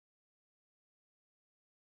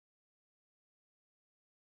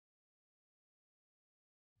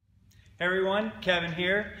Hey everyone, Kevin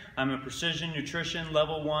here. I'm a Precision Nutrition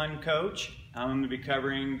Level 1 coach. I'm going to be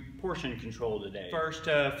covering portion control today. First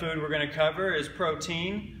food we're going to cover is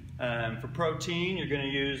protein. For protein, you're going to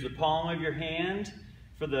use the palm of your hand.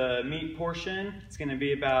 For the meat portion, it's going to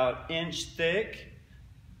be about inch thick.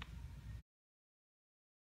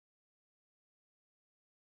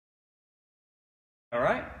 All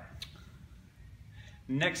right.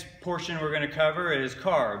 Next portion we're going to cover is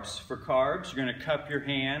carbs. For carbs, you're going to cup your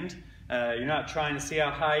hand. You're not trying to see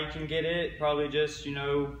how high you can get it, probably just,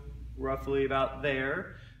 roughly about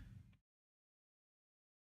there.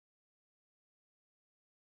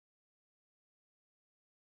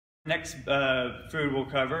 Next food we'll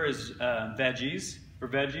cover is veggies. For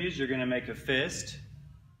veggies, you're going to make a fist.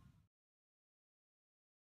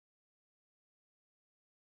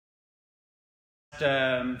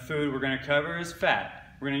 Next food we're going to cover is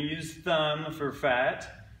fat. We're going to use thumb for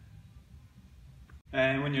fat.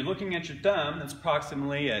 And when you're looking at your thumb, that's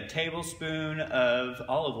approximately a tablespoon of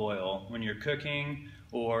olive oil when you're cooking,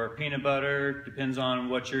 or peanut butter, depends on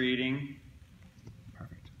what you're eating.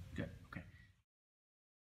 Perfect. Good. Okay.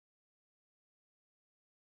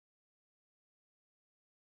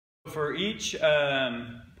 For each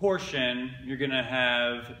portion, you're going to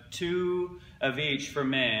have 2 of each for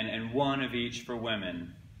men and 1 of each for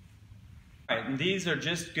women. Right, and these are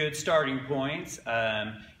just good starting points.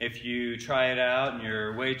 If you try it out and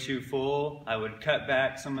you're way too full, I would cut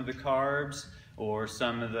back some of the carbs or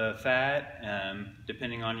some of the fat.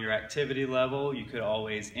 Depending on your activity level, you could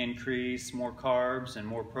always increase more carbs and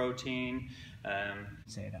more protein.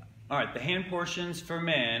 Say it out. All right, the hand portions for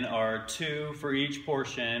men are 2 for each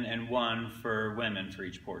portion and 1 for women for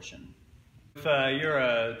each portion. If you're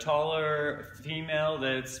a taller female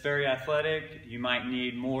that's very athletic, you might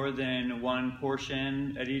need more than 1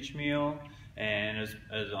 portion at each meal. And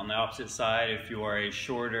as on the opposite side, if you are a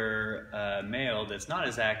shorter male that's not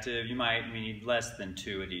as active, you might need less than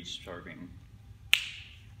 2 at each serving,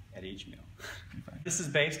 at each meal. Okay. This is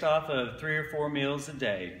based off of 3 or 4 meals a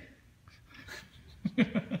day. Yeah,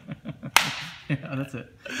 that's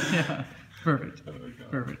it. Yeah, perfect.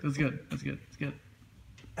 Perfect. That's good. That's good. That's good.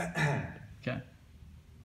 Okay.